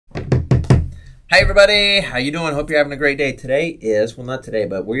Hi everybody, how you doing? Hope you're having a great day. Today is, well not today,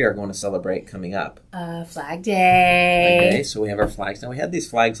 but we are going to celebrate coming up. Flag Day. So we have our flags. Now we had these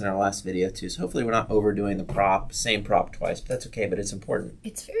flags in our last video too, so hopefully we're not overdoing the same prop twice, but that's okay, but it's important.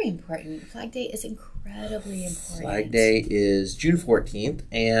 It's very important. Flag Day is incredibly important. Flag Day is June 14th,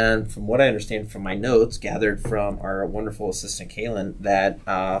 and from what I understand from my notes gathered from our wonderful assistant Kaylin, that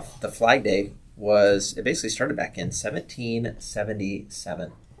the Flag Day it basically started back in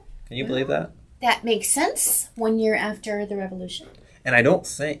 1777. Can you believe that? That makes sense. 1 year after the Revolution. And I don't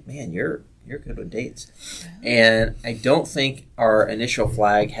think, man, you're good with dates. And I don't think our initial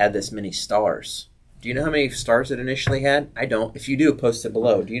flag had this many stars. Do you know how many stars it initially had? I don't. If you do, post it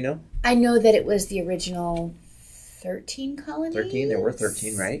below. Do you know? I know that it was the original 13 colonies. 13? There were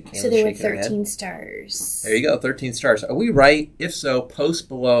 13, right? So there were 13 stars. There you go, 13 stars. Are we right? If so, post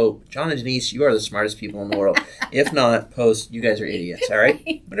below. John and Denise, you are the smartest people in the world. If not, post. You guys are idiots, all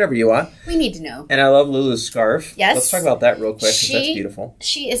right? Whatever you want. We need to know. And I love Lulu's scarf. Yes. Let's talk about that real quick because that's beautiful.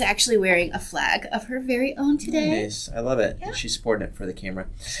 She is actually wearing a flag of her very own today. Nice. I love it. Yeah. And she's sporting it for the camera.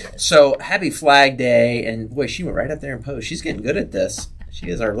 So, happy Flag Day. And boy, she went right up there and posed. She's getting good at this. She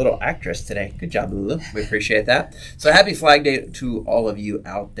is our little actress today. Good job, Lulu. We appreciate that. So happy Flag Day to all of you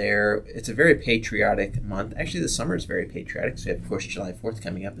out there. It's a very patriotic month. Actually, the summer is very patriotic. So we have, of course, July 4th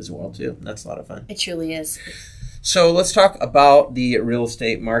coming up as well, too. And that's a lot of fun. It truly is. So let's talk about the real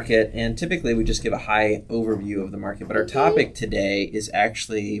estate market. And typically, we just give a high overview of the market. But our topic today is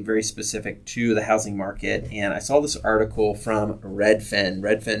actually very specific to the housing market. And I saw this article from Redfin.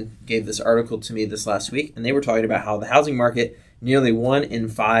 Redfin gave this article to me this last week. And they were talking about how the housing market, nearly 1 in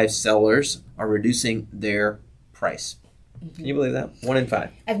 5 sellers are reducing their price. Can you believe that? 1 in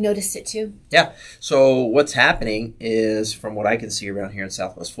 5. I've noticed it too. Yeah. So what's happening is, from what I can see around here in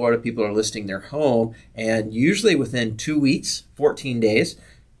Southwest Florida, people are listing their home, and usually within 2 weeks, 14 days,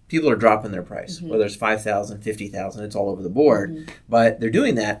 people are dropping their price. Whether it's $5,000, $50,000, it's all over the board. But they're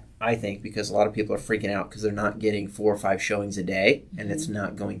doing that, I think, because a lot of people are freaking out because they're not getting 4 or 5 showings a day, and it's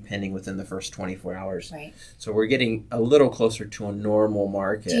not going pending within the first 24 hours. Right. So we're getting a little closer to a normal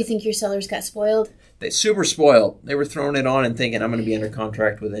market. Do you think your sellers got spoiled? They super spoiled. They were throwing it on and thinking, I'm going to be under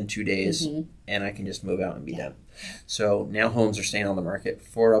contract within 2 days, and I can just move out and be done. So now homes are staying on the market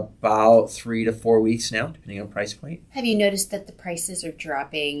for about 3 to 4 weeks now, depending on price point. Have you noticed that the prices are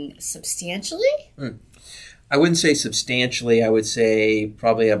dropping substantially? I wouldn't say substantially. I would say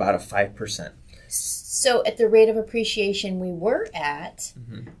probably about a 5%. So at the rate of appreciation we were at,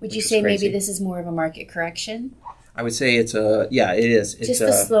 would you say maybe this is more of a market correction? I would say it is. It's just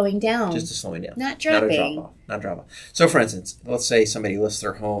a slowing down. Just a slowing down. Not dropping. Not a drop off. So for instance, let's say somebody lists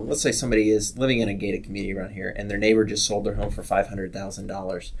their home. Let's say somebody is living in a gated community around here and their neighbor just sold their home for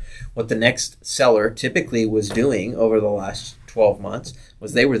 $500,000. What the next seller typically was doing over the last 12 months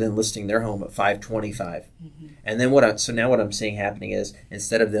was they were then listing their home at $525,000. And then so now what I'm seeing happening is,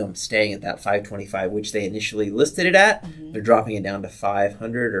 instead of them staying at that $525,000, which they initially listed it at, they're dropping it down to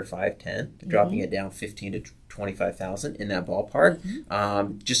 $500,000 or $510,000. They're dropping it down $15,000 to $25,000 in that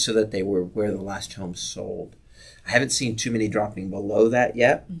ballpark, just so that they were where the last home sold. I haven't seen too many dropping below that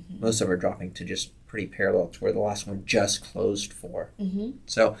yet. Most of them are dropping to just pretty parallel to where the last one just closed for.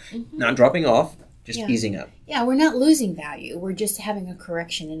 So not dropping off, just easing up. Yeah, we're not losing value. We're just having a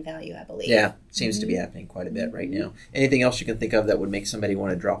correction in value, I believe. Yeah, seems to be happening quite a bit right now. Anything else you can think of that would make somebody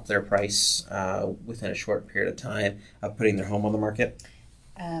want to drop their price within a short period of time of putting their home on the market?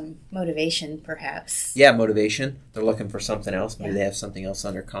 Motivation, perhaps. Yeah, motivation. They're looking for something else. Maybe they have something else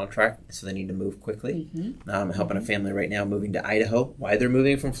under contract, so they need to move quickly. I'm helping a family right now moving to Idaho. Why they're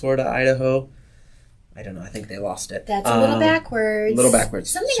moving from Florida to Idaho, I don't know. I think they lost it. That's a little backwards. A little backwards.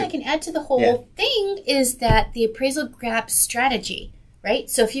 Something I can add to the whole thing is that the appraisal grab strategy, right?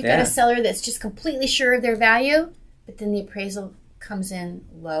 So if you've got a seller that's just completely sure of their value, but then the appraisal comes in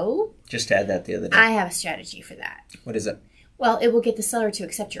low. Just add that the other day. I have a strategy for that. What is it? Well, it will get the seller to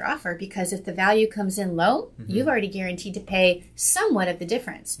accept your offer, because if the value comes in low, you've already guaranteed to pay somewhat of the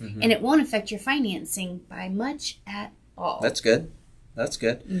difference. And it won't affect your financing by much at all. That's good. That's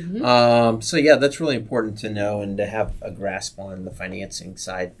good. So yeah, that's really important to know and to have a grasp on the financing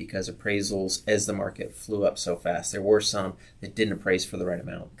side, because appraisals, as the market flew up so fast, there were some that didn't appraise for the right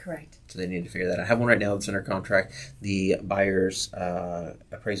amount. Correct. So they need to figure that out. I have one right now that's under contract. The buyer's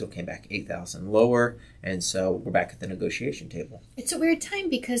appraisal came back $8,000 lower, and so we're back at the negotiation table. It's a weird time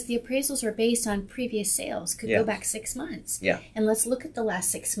because the appraisals are based on previous sales. Could go back 6 months. Yeah. And let's look at the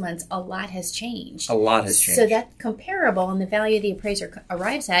last 6 months. A lot has changed. A lot has changed. So that comparable and the value the appraiser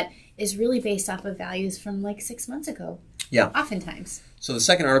arrives at is really based off of values from like 6 months ago. Yeah. Oftentimes. So the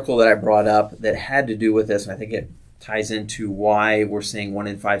second article that I brought up that had to do with this, and I think it ties into why we're seeing 1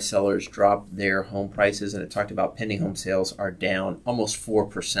 in 5 sellers drop their home prices. And it talked about pending home sales are down almost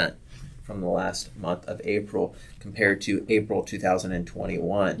 4% from the last month of April compared to April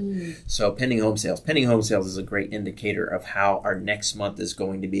 2021. So pending home sales is a great indicator of how our next month is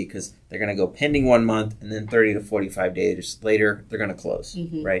going to be, because they're going to go pending 1 month and then 30 to 45 days later they're going to close,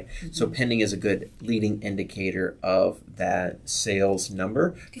 right? So pending is a good leading indicator of that sales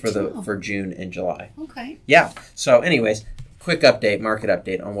number for June and July. Okay. Yeah. So anyways, quick market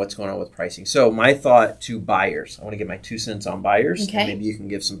update on what's going on with pricing. So my thought to buyers, I want to give my 2 cents on buyers, and maybe you can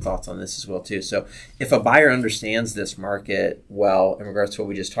give some thoughts on this as well too. So if a buyer understands this market well, in regards to what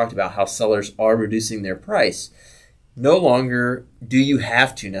we just talked about, how sellers are reducing their price, no longer do you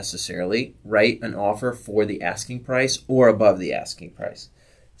have to necessarily write an offer for the asking price or above the asking price.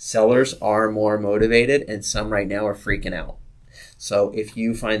 Sellers are more motivated, and some right now are freaking out. So if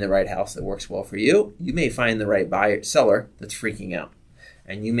you find the right house that works well for you, you may find the right seller that's freaking out.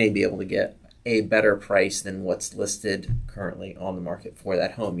 And you may be able to get a better price than what's listed currently on the market for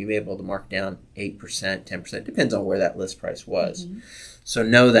that home. You may be able to mark down 8%, 10%, depends on where that list price was. So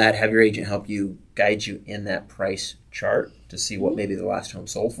know that, have your agent help you, guide you in that price chart to see what maybe the last home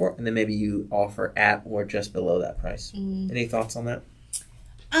sold for, and then maybe you offer at or just below that price. Any thoughts on that?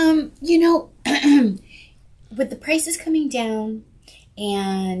 You know, with the prices coming down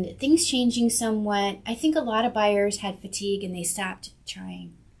and things changing somewhat, I think a lot of buyers had fatigue and they stopped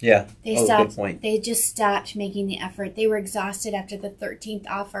trying. Yeah. Good point. They just stopped making the effort. They were exhausted after the 13th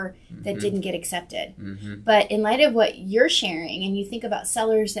offer that didn't get accepted. But in light of what you're sharing, and you think about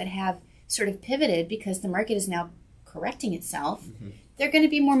sellers that have sort of pivoted because the market is now correcting itself, they're going to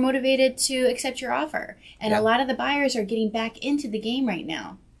be more motivated to accept your offer. And a lot of the buyers are getting back into the game right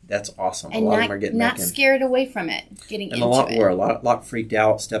now. That's awesome. And a lot of them are getting back in. Not scared away from it, getting into it. And a lot freaked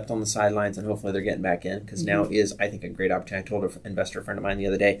out, stepped on the sidelines, and hopefully they're getting back in, because now is, I think, a great opportunity. I told an investor friend of mine the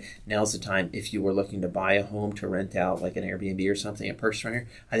other day, now's the time, if you were looking to buy a home to rent out, like an Airbnb or something, a purchase right here,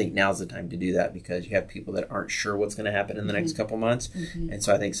 I think now's the time to do that, because you have people that aren't sure what's going to happen in the next couple months. And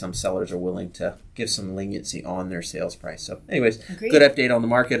so I think some sellers are willing to give some leniency on their sales price. So anyways, good update on the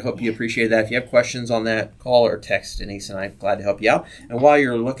market. Hope you appreciate that. If you have questions on that, call or text Denise and I'm glad to help you out. And while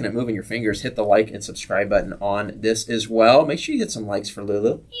you're looking at moving your fingers, hit the like and subscribe button on this as well. Make sure you hit some likes for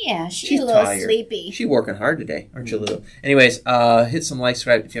Lulu. Yeah, she's a little sleepy. She's working hard today, aren't you, Lulu? Anyways, hit some likes. If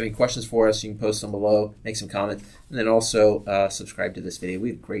you have any questions for us, you can post them below, make some comments, and then also subscribe to this video.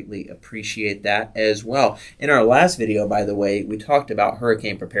 We'd greatly appreciate that as well. In our last video, by the way, we talked about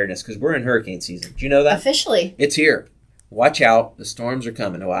hurricane preparedness, because we're in hurricane season. Do you know that? Officially. It's here. Watch out. The storms are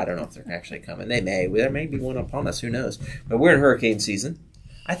coming. Oh, I don't know if they're actually coming. They may. There may be one upon us. Who knows? But we're in hurricane season.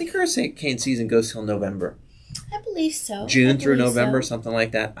 I think hurricane season goes till November. I believe so. June through November, something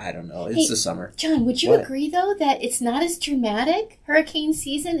like that. I don't know. It's the summer. John, would you agree, though, that it's not as dramatic, hurricane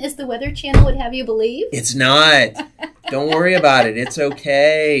season, as the Weather Channel would have you believe? It's not. Don't worry about it. It's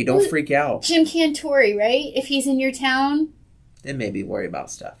okay. Don't freak out. Jim Cantori, right? If he's in your town, then maybe worry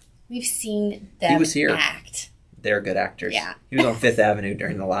about stuff. We've seen them act. They're good actors. Yeah. He was on Fifth Avenue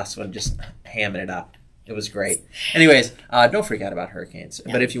during the last one, just hamming it up. It was great. Anyways, don't freak out about hurricanes.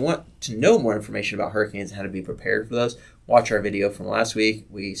 Yeah. But if you want to know more information about hurricanes and how to be prepared for those, watch our video from last week.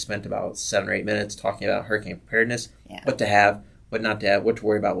 We spent about 7 or 8 minutes talking about hurricane preparedness, what to have, what not to have, what to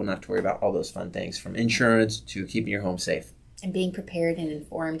worry about, what not to worry about, all those fun things, from insurance to keeping your home safe. And being prepared and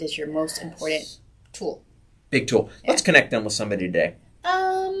informed is your most important tool. Big tool. Yeah. Let's connect them with somebody today.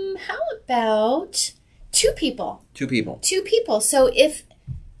 How about 2 people? 2 people. 2 people. So if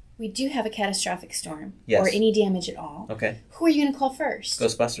we do have a catastrophic storm or any damage at all, who are you going to call first?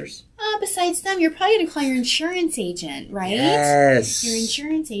 Ghostbusters. Besides them, you're probably going to call your insurance agent, right? Yes. Your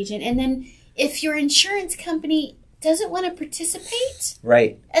insurance agent. And then if your insurance company doesn't want to participate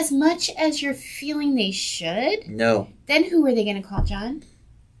as much as you're feeling they should, then who are they going to call, John?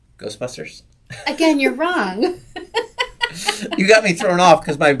 Ghostbusters. Again, you're wrong. You got me thrown off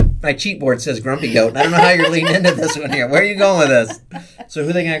because my cheat board says Grumpy Goat. And I don't know how you're leading into this one here. Where are you going with this? So who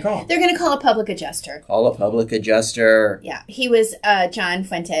are they going to call? They're going to call a public adjuster. Call a public adjuster. Yeah. He was John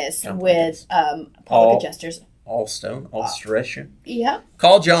Fuentes with public adjusters. Allstation. Yep.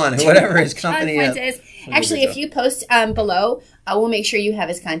 Call John, whatever his company is. Actually, if you post below, we'll make sure you have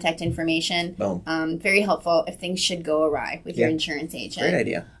his contact information. Boom. Very helpful if things should go awry with your insurance agent. Great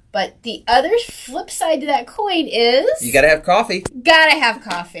idea. But the other flip side to that coin is... You got to have coffee. Gotta have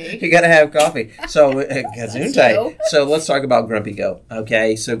coffee. You got to have coffee. So, Gesundheit. So let's talk about Grumpy Goat.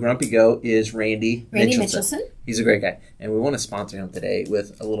 Okay, so Grumpy Goat is Randy Mitchelson. He's a great guy. And we want to sponsor him today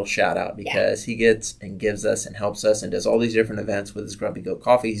with a little shout out because he gets and gives us and helps us and does all these different events with his Grumpy Goat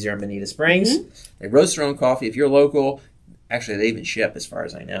coffee. He's here in Bonita Springs. They roast their own coffee. If you're local... Actually, they even ship, as far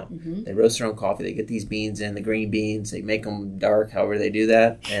as I know. They roast their own coffee. They get these beans in, the green beans. They make them dark, however they do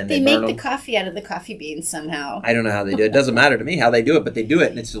that. And they make the coffee out of the coffee beans somehow. I don't know how they do it. It doesn't matter to me how they do it, but they do it,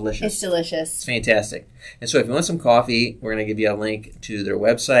 and it's delicious. It's delicious. It's fantastic. And so if you want some coffee, we're going to give you a link to their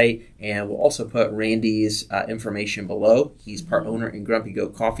website, and we'll also put Randy's information below. He's part owner in Grumpy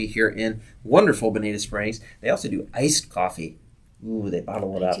Goat Coffee here in wonderful Bonita Springs. They also do iced coffee. Ooh, they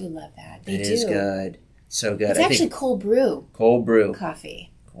bottle it up. I do love that. They do. It is good. So good. It's actually cold brew. Cold brew.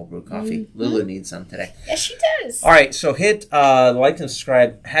 Coffee. Cold brew coffee. Lulu needs some today. Yes, she does. All right, so hit like and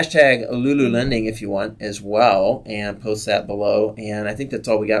subscribe. Hashtag Lulu Lending if you want as well, and post that below. And I think that's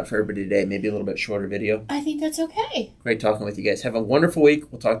all we got for everybody today. Maybe a little bit shorter video. I think that's okay. Great talking with you guys. Have a wonderful week.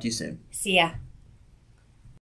 We'll talk to you soon. See ya.